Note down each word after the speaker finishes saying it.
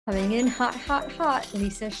Coming in hot, hot, hot,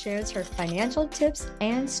 Lisa shares her financial tips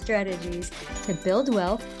and strategies to build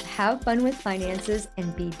wealth, have fun with finances,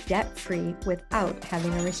 and be debt-free without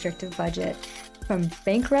having a restrictive budget. From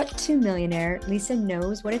bankrupt to millionaire, Lisa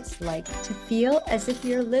knows what it's like to feel as if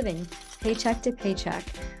you're living paycheck to paycheck.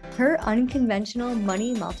 Her unconventional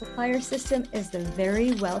money multiplier system is the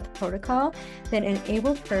very wealth protocol that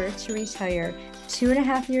enabled her to retire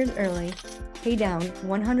 2.5 years early, pay down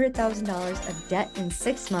 $100,000 of debt in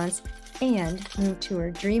 6 months, and move to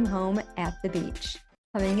her dream home at the beach.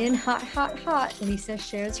 Coming in hot, hot, hot, Lisa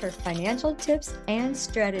shares her financial tips and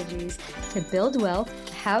strategies to build wealth,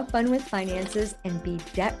 have fun with finances, and be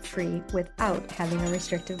debt-free without having a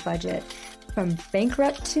restrictive budget. From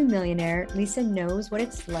bankrupt to millionaire, Lisa knows what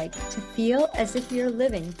it's like to feel as if you're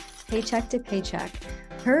living paycheck to paycheck.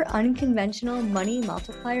 Her unconventional money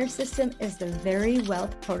multiplier system is the very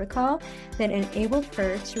wealth protocol that enabled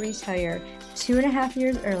her to retire 2.5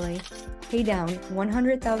 years early, pay down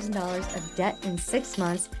 $100,000 of debt in 6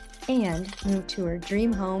 months, and move to her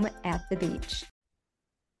dream home at the beach.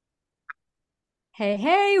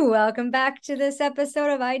 Hey, welcome back to this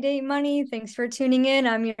episode of I Date Money. Thanks for tuning in.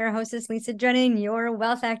 I'm your hostess, Lisa Drennan, your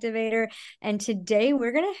wealth activator. And today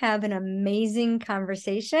we're going to have an amazing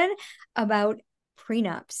conversation about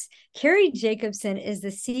prenups. Cary Jacobson is the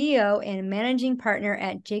CEO and managing partner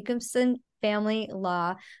at Jacobson Family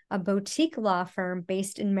Law, a boutique law firm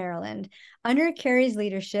based in Maryland. Under Cary's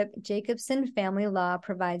leadership, Jacobson Family Law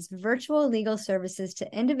provides virtual legal services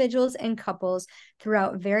to individuals and couples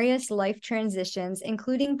throughout various life transitions,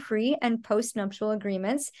 including pre- and postnuptial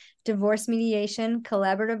agreements, divorce mediation,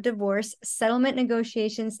 collaborative divorce, settlement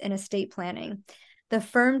negotiations, and estate planning. The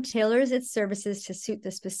firm tailors its services to suit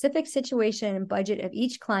the specific situation and budget of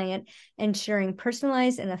each client, ensuring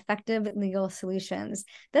personalized and effective legal solutions.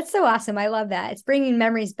 That's so awesome. I love that. It's bringing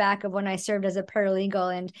memories back of when I served as a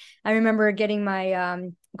paralegal. And I remember getting my,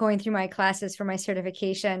 going through my classes for my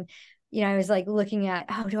certification. I was like looking at,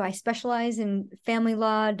 do I specialize in family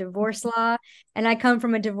law, divorce law? And I come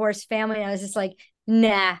from a divorced family. I was just like,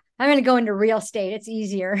 nah, I'm going to go into real estate. It's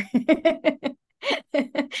easier.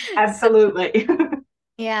 Absolutely.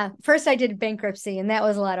 Yeah. First I did bankruptcy, and that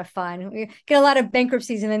was a lot of fun. We get a lot of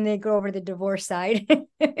bankruptcies and then they go over to the divorce side.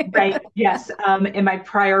 Right. Yes. In my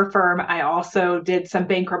prior firm, I also did some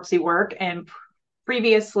bankruptcy work. And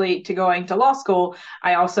previously to going to law school,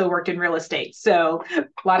 I also worked in real estate. So a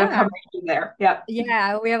lot of Ah, combination there. Yep.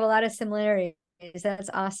 yeah, we have a lot of similarities. That's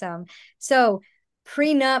awesome. So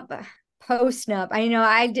prenup, postnup. I know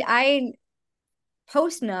I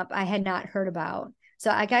postnup I had not heard about. So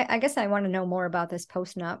I guess I want to know more about this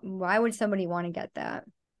postnup. Why would somebody want to get that?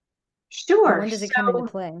 And Sure. when does it come into So,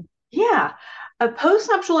 play? yeah, a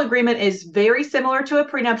postnuptial agreement is very similar to a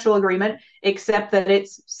prenuptial agreement, except that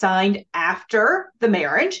it's signed after the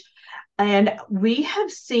marriage. And we have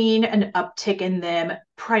seen an uptick in them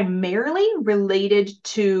primarily related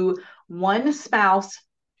to one spouse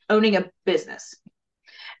owning a business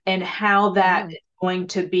and how that Oh. is going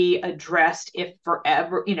to be addressed if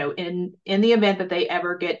forever, in the event that they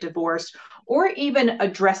ever get divorced, or even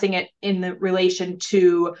addressing it in the relation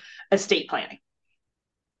to estate planning.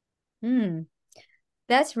 Hmm.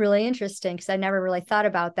 That's really interesting because I never really thought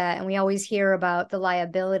about that. And we always hear about the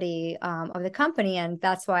liability of the company. And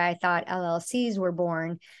that's why I thought LLCs were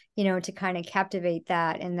born, to kind of captivate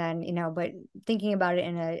that. And then, but thinking about it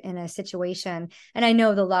in a situation, and I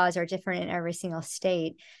know the laws are different in every single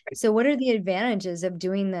state. So what are the advantages of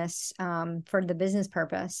doing this for the business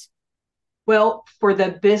purpose? Well, for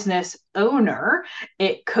the business owner,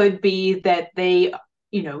 it could be that they,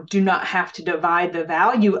 do not have to divide the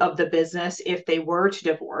value of the business if they were to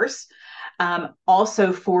divorce.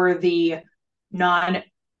 Also, for the non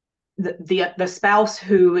the spouse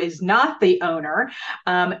who is not the owner,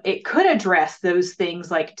 it could address those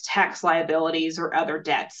things like tax liabilities or other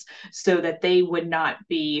debts, so that they would not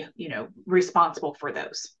be, responsible for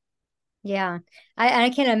those. Yeah. I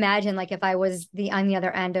can't imagine like if I was the on the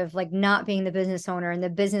other end of like not being the business owner and the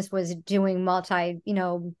business was doing multi,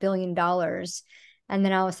 billion dollars. And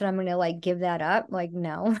then all of a sudden I'm gonna like give that up. Like,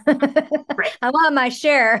 no. Right. I want my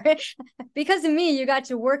share. Because of me, you got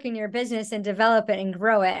to work in your business and develop it and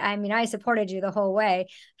grow it. I mean, I supported you the whole way.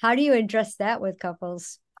 How do you address that with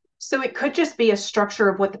couples? So it could just be a structure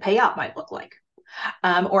of what the payout might look like.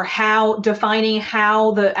 Or how defining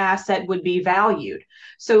how the asset would be valued.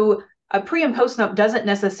 So a pre and post note doesn't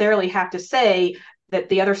necessarily have to say that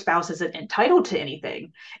the other spouse isn't entitled to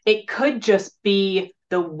anything. It could just be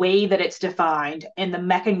the way that it's defined and the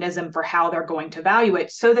mechanism for how they're going to value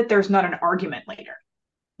it, so that there's not an argument later.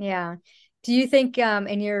 Yeah. Do you think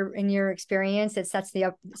in your experience it sets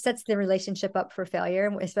the relationship up for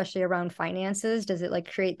failure, especially around finances? Does it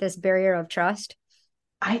like create this barrier of trust?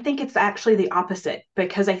 I think it's actually the opposite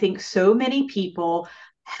because I think so many people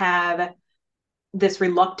have this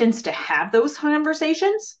reluctance to have those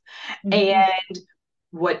conversations. Mhm. And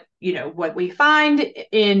what we find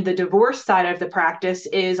in the divorce side of the practice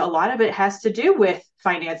is a lot of it has to do with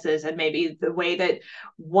finances and maybe the way that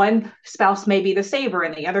one spouse may be the saver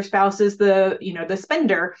and the other spouse is the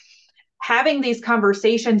spender. Having these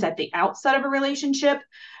conversations at the outset of a relationship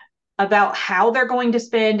about how they're going to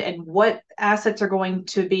spend and what assets are going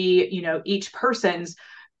to be, each person's,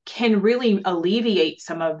 can really alleviate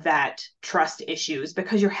some of that trust issues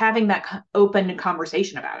because you're having that open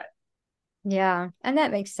conversation about it. Yeah, and that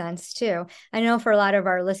makes sense too. I know for a lot of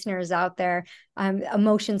our listeners out there,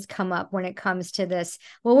 emotions come up when it comes to this.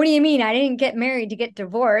 Well, what do you mean? I didn't get married to get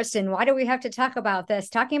divorced, and why do we have to talk about this?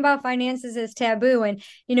 Talking about finances is taboo. And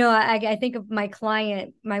I think of my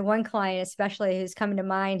client, my one client especially, who's coming to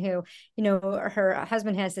mind, who her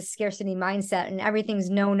husband has this scarcity mindset, and everything's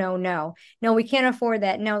no, no, no, no. We can't afford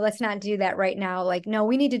that. No, let's not do that right now. Like, no,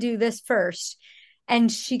 we need to do this first. And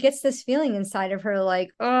she gets this feeling inside of her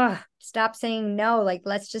like, oh, stop saying no. Like,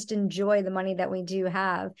 let's just enjoy the money that we do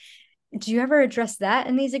have. Do you ever address that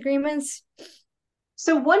in these agreements?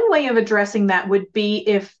 So one way of addressing that would be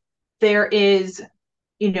if there is,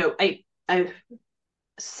 a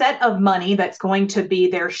set of money that's going to be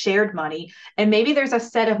their shared money, and maybe there's a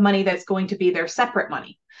set of money that's going to be their separate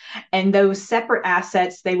money. And those separate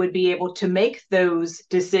assets, they would be able to make those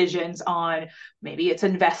decisions on maybe it's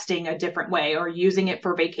investing a different way or using it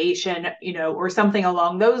for vacation, or something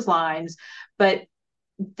along those lines. But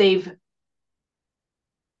they've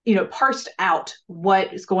parsed out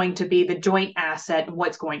what is going to be the joint asset and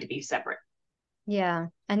what's going to be separate. Yeah,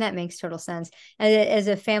 and that makes total sense. As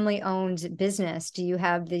a family owned business, do you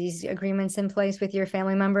have these agreements in place with your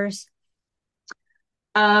family members?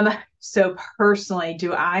 So personally,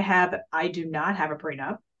 I do not have a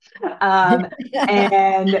prenup. Um,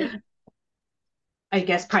 and I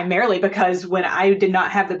guess primarily because when I did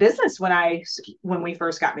not have the business when we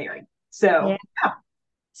first got married. Yeah. So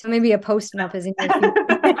So maybe a post-nup is in your future.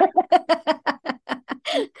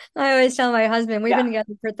 I always tell my husband, we've been yeah,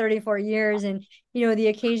 together for 34 years, and the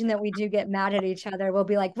occasion that we do get mad at each other, we'll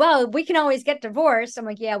be like, well, we can always get divorced. I'm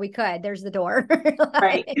like, yeah, we could. There's the door.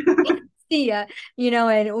 right. Like, see ya.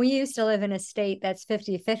 And we used to live in a state that's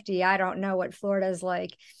 50-50. I don't know what Florida's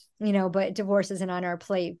like, but divorce isn't on our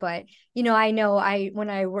plate. But, I know when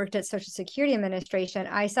I worked at Social Security Administration,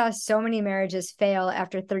 I saw so many marriages fail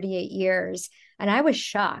after 38 years. And I was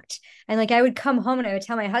shocked. And like I would come home and I would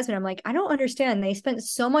tell my husband, I'm like, I don't understand. They spent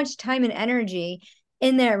so much time and energy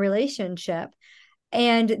in that relationship.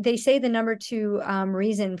 And they say the number two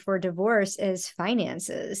reason for divorce is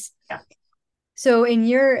finances. Yeah. So in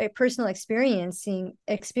your personal experience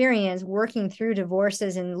working through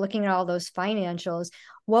divorces and looking at all those financials,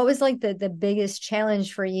 what was like the biggest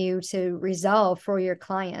challenge for you to resolve for your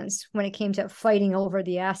clients when it came to fighting over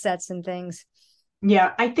the assets and things?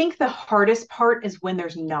 Yeah, I think the hardest part is when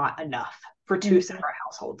there's not enough for two Mhm. separate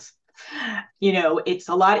households. It's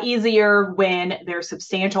a lot easier when there's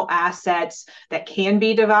substantial assets that can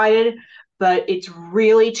be divided, but it's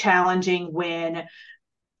really challenging when,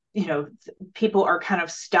 people are kind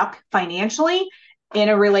of stuck financially in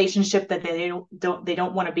a relationship that they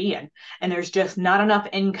don't want to be in. And there's just not enough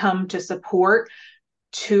income to support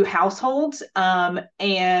two households, and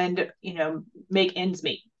make ends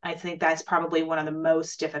meet. I think that's probably one of the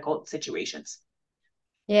most difficult situations.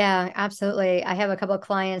 Yeah, absolutely. I have a couple of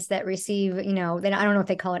clients that receive, then I don't know if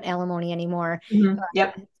they call it alimony anymore, Mm-hmm.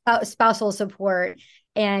 Yep. spousal support,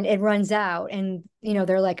 and it runs out. And,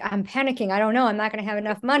 they're like, I'm panicking. I don't know. I'm not going to have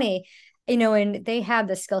enough money, and they have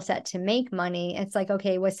the skill set to make money. It's like,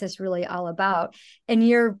 okay, what's this really all about? In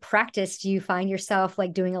your practice, do you find yourself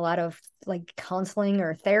like doing a lot of like counseling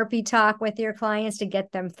or therapy talk with your clients to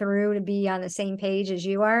get them through to be on the same page as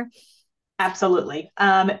you are? Absolutely.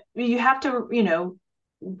 You have to,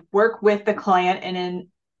 work with the client and then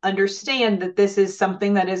understand that this is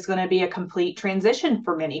something that is going to be a complete transition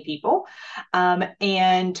for many people,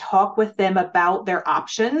 and talk with them about their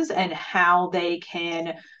options and how they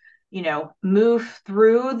can, move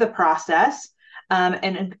through the process,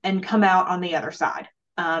 and come out on the other side.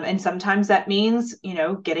 And sometimes that means,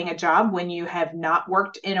 getting a job when you have not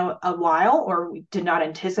worked in a while or did not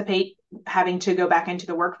anticipate having to go back into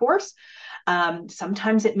the workforce.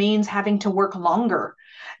 Sometimes it means having to work longer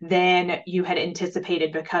than you had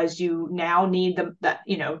anticipated because you now need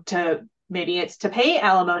to maybe it's to pay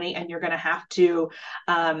alimony, and you're going to have to,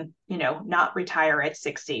 not retire at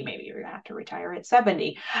 60. Maybe you're going to have to retire at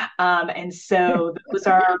 70. And so those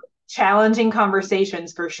are challenging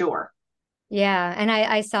conversations for sure. Yeah. And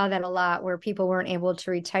I saw that a lot where people weren't able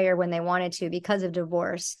to retire when they wanted to because of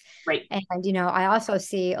divorce. Right. And, I also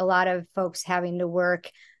see a lot of folks having to work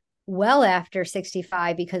well after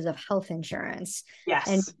 65 because of health insurance.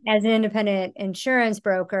 And Yes. as an independent insurance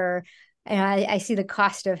broker, and I see the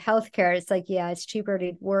cost of healthcare. It's like, yeah, it's cheaper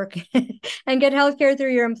to work and get healthcare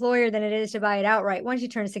through your employer than it is to buy it outright. Once you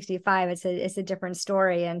turn 65, it's a different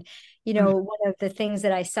story. And, one of the things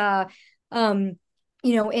that I saw,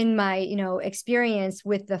 in my, experience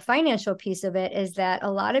with the financial piece of it is that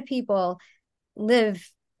a lot of people live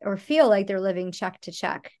or feel like they're living check to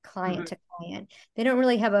check, client Mm-hmm. to client. They don't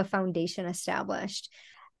really have a foundation established.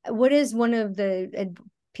 What is one of the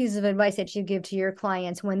pieces of advice that you give to your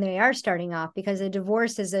clients when they are starting off? Because a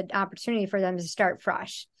divorce is an opportunity for them to start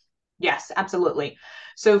fresh. Yes, absolutely.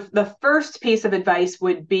 So the first piece of advice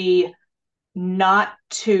would be not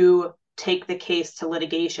to take the case to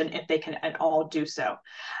litigation if they can at all do so,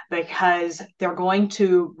 because they're going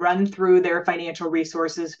to run through their financial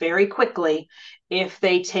resources very quickly if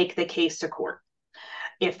they take the case to court.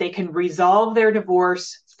 If they can resolve their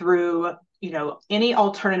divorce through any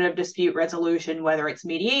alternative dispute resolution, whether it's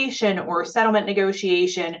mediation or settlement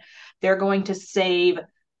negotiation, they're going to save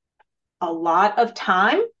a lot of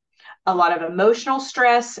time, a lot of emotional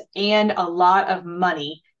stress, and a lot of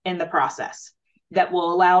money in the process that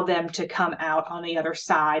will allow them to come out on the other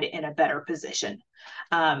side in a better position.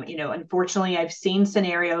 Unfortunately, I've seen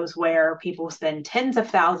scenarios where people spend tens of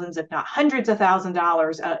thousands, if not hundreds of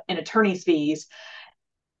 $1,000s in attorney's fees,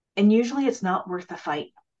 and usually it's not worth the fight.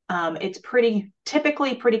 It's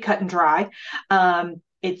typically pretty cut and dry.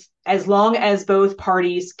 It's as long as both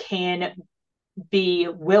parties can be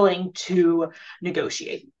willing to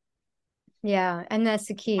negotiate. Yeah, and that's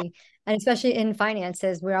the key. And especially in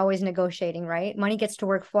finances, we're always negotiating, right? Money gets to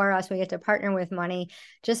work for us. We get to partner with money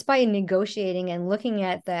just by negotiating and looking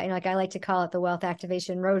at the, like I like to call it the wealth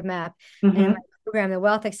activation roadmap. And in my Mm-hmm. program, the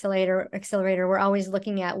wealth accelerator, we're always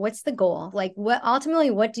looking at what's the goal? Like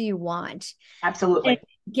what do you want? And Absolutely.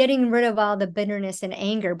 getting rid of all the bitterness and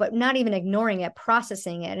anger, but not even ignoring it,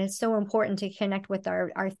 processing it. It's so important to connect with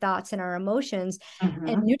our thoughts and our emotions and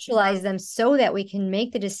Mm-hmm. neutralize them so that we can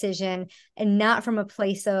make the decision and not from a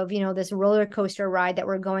place of, this roller coaster ride that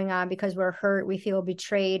we're going on because we're hurt, we feel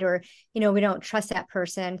betrayed, or, we don't trust that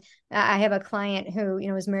person. I have a client who,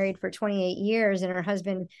 was married for 28 years and her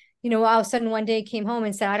husband, all of a sudden one day came home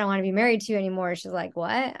and said, I don't want to be married to you anymore. She's like,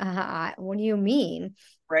 what? What do you mean?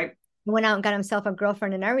 Right. Went out and got himself a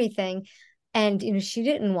girlfriend and everything. And, she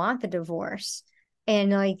didn't want the divorce.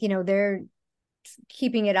 And like, they're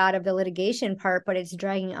keeping it out of the litigation part, but it's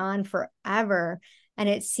dragging on forever. And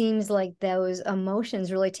it seems like those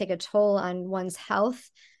emotions really take a toll on one's health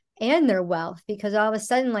and their wealth because all of a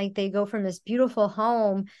sudden, like they go from this beautiful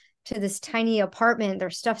home to this tiny apartment, their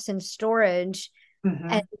stuff's in storage, and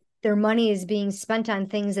Mm-hmm. their money is being spent on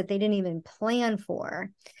things that they didn't even plan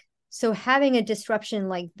for. So having a disruption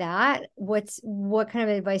like that, what kind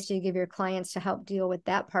of advice do you give your clients to help deal with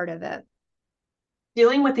that part of it?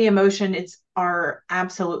 Dealing with the emotions are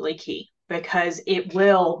absolutely key because it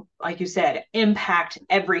will, like you said, impact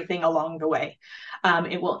everything along the way.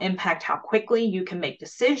 It will impact how quickly you can make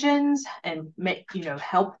decisions and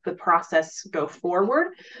help the process go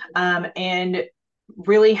forward, and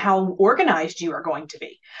really how organized you are going to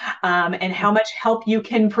be, and how much help you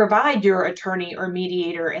can provide your attorney or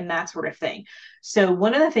mediator and that sort of thing. So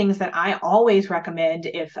one of the things that I always recommend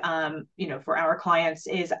if, for our clients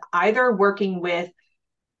is either working with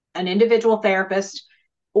an individual therapist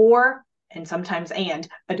or, and sometimes, and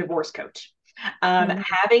a divorce coach. Mhm.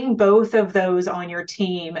 Having both of those on your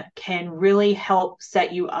team can really help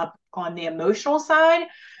set you up on the emotional side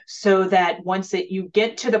so that once you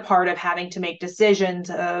get to the part of having to make decisions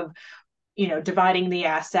of dividing the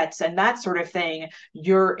assets and that sort of thing,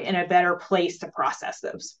 you're in a better place to process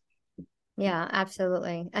those. Yeah,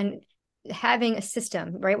 absolutely. And having a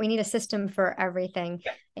system, right? We need a system for everything.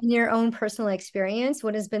 In your own personal experience,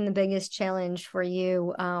 what has been the biggest challenge for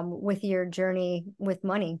you with your journey with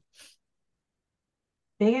money?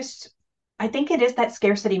 Biggest, I think it is that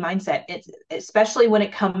scarcity mindset. It's especially when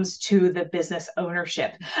it comes to the business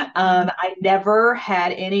ownership. I never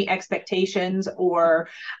had any expectations or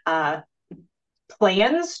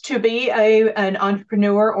plans to be an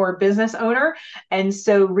entrepreneur or business owner, and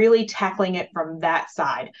so really tackling it from that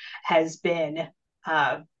side has been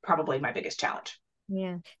probably my biggest challenge.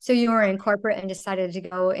 Yeah. So you were in corporate and decided to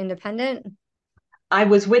go independent? I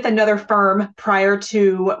was with another firm prior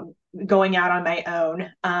to going out on my own.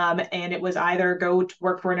 And it was either go to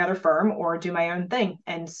work for another firm or do my own thing.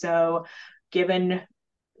 And so, given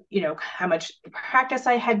how much practice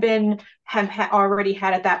I have already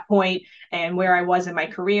had at that point, and where I was in my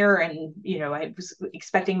career, and I was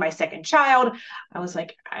expecting my second child, I was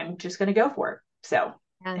like, I'm just going to go for it. So,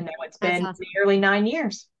 Yeah, and now it's that's been awesome. nearly 9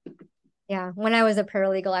 years. Yeah. When I was a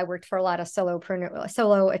paralegal, I worked for a lot of solo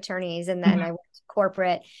attorneys, and then I Mhm. went to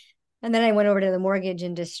corporate, and then I went over to the mortgage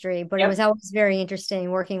industry. But it was Yep. always very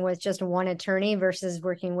interesting working with just one attorney versus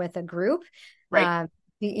working with a group. Right.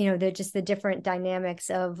 The different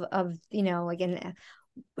dynamics of like,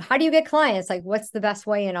 how do you get clients? Like, what's the best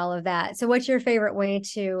way in all of that? So, what's your favorite way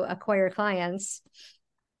to acquire clients?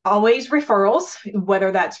 Always referrals,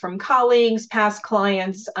 whether that's from colleagues, past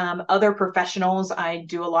clients, other professionals. I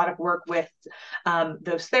do a lot of work with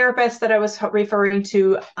those therapists that I was referring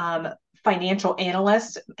to. Financial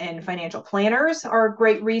analysts and financial planners are a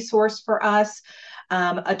great resource for us.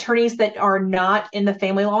 Attorneys that are not in the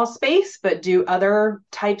family law space, but do other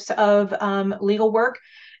types of legal work.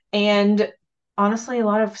 And honestly, a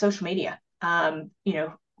lot of social media.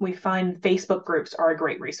 We find Facebook groups are a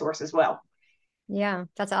great resource as well. Yeah,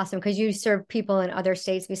 that's awesome because you serve people in other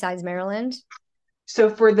states besides Maryland. So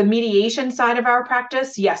for the mediation side of our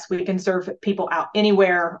practice, yes, we can serve people out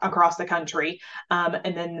anywhere across the country.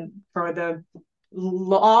 And then for the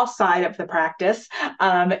law side of the practice,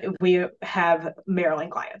 we have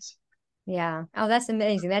Maryland clients. Yeah. Oh, that's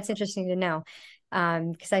amazing. That's interesting to know.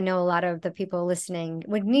 Because I know a lot of the people listening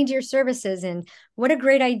would need your services. And what a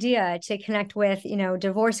great idea to connect with,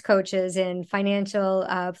 divorce coaches and financial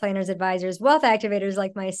planners, advisors, wealth activators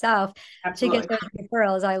like myself to get Absolutely. those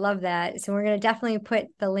referrals. I love that. So we're going to definitely put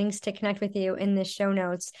the links to connect with you in the show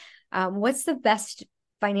notes. What's the best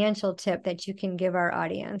financial tip that you can give our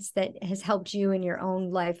audience that has helped you in your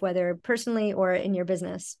own life, whether personally or in your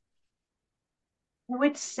business? I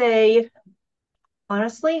would say,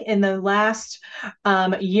 honestly, in the last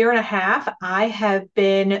year and a half, I have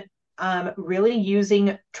been really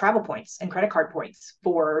using travel points and credit card points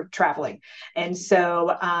for traveling. And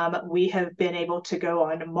so we have been able to go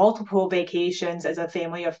on multiple vacations as a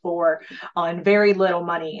family of four on very little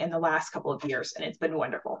money in the last couple of years. And it's been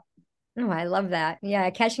wonderful. Oh, I love that. Yeah,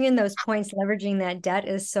 cashing in those points, leveraging that debt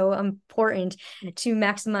is so important to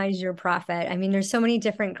maximize your profit. I mean, there's so many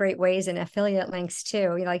different great ways and affiliate links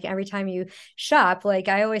too. Like every time you shop, like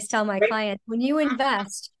I always tell my Right? clients, when you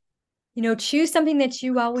invest, choose something that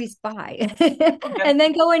you always buy Yep. and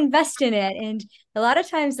then go invest in it. And a lot of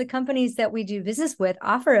times the companies that we do business with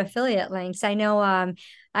offer affiliate links. I know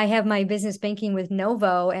I have my business banking with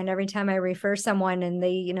Novo, and every time I refer someone and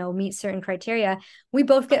they, meet certain criteria, we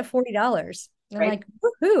both get $40. I'm Right. like,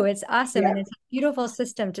 woohoo, it's awesome. And Yeah. it's a beautiful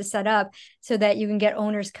system to set up so that you can get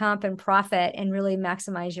owner's comp and profit and really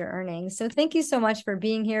maximize your earnings. So thank you so much for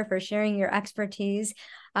being here, for sharing your expertise.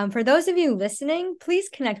 For those of you listening, please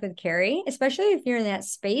connect with Cary, especially if you're in that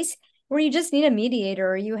space where you just need a mediator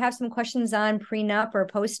or you have some questions on prenup or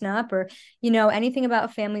postnup or, anything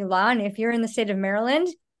about family law. And if you're in the state of Maryland,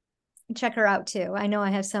 check her out too. I know I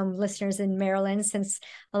have some listeners in Maryland since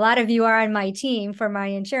a lot of you are on my team for my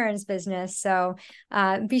insurance business. So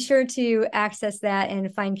be sure to access that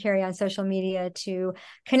and find Cary on social media to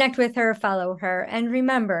connect with her, follow her. And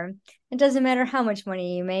remember, it doesn't matter how much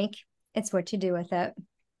money you make, it's what you do with it.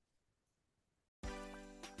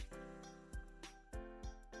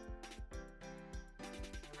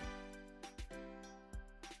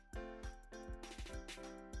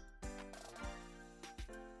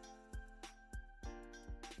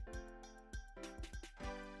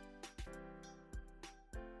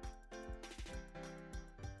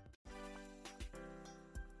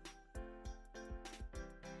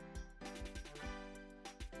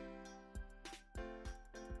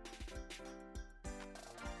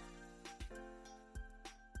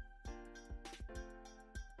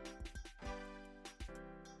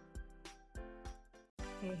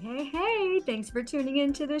 Hey, hey, hey, thanks for tuning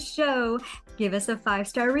into the show. Give us a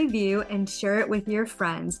 5-star review and share it with your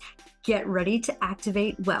friends. Get ready to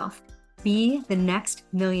activate wealth. Be the next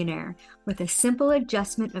millionaire with a simple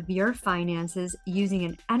adjustment of your finances using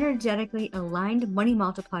an energetically aligned money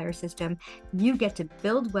multiplier system. You get to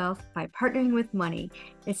build wealth by partnering with money.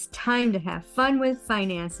 It's time to have fun with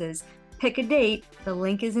finances. Pick a date. The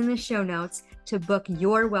link is in the show notes to book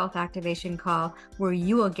your wealth activation call where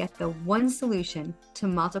you will get the one solution to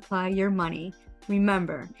multiply your money.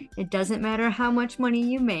 Remember, it doesn't matter how much money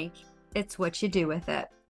you make, it's what you do with it.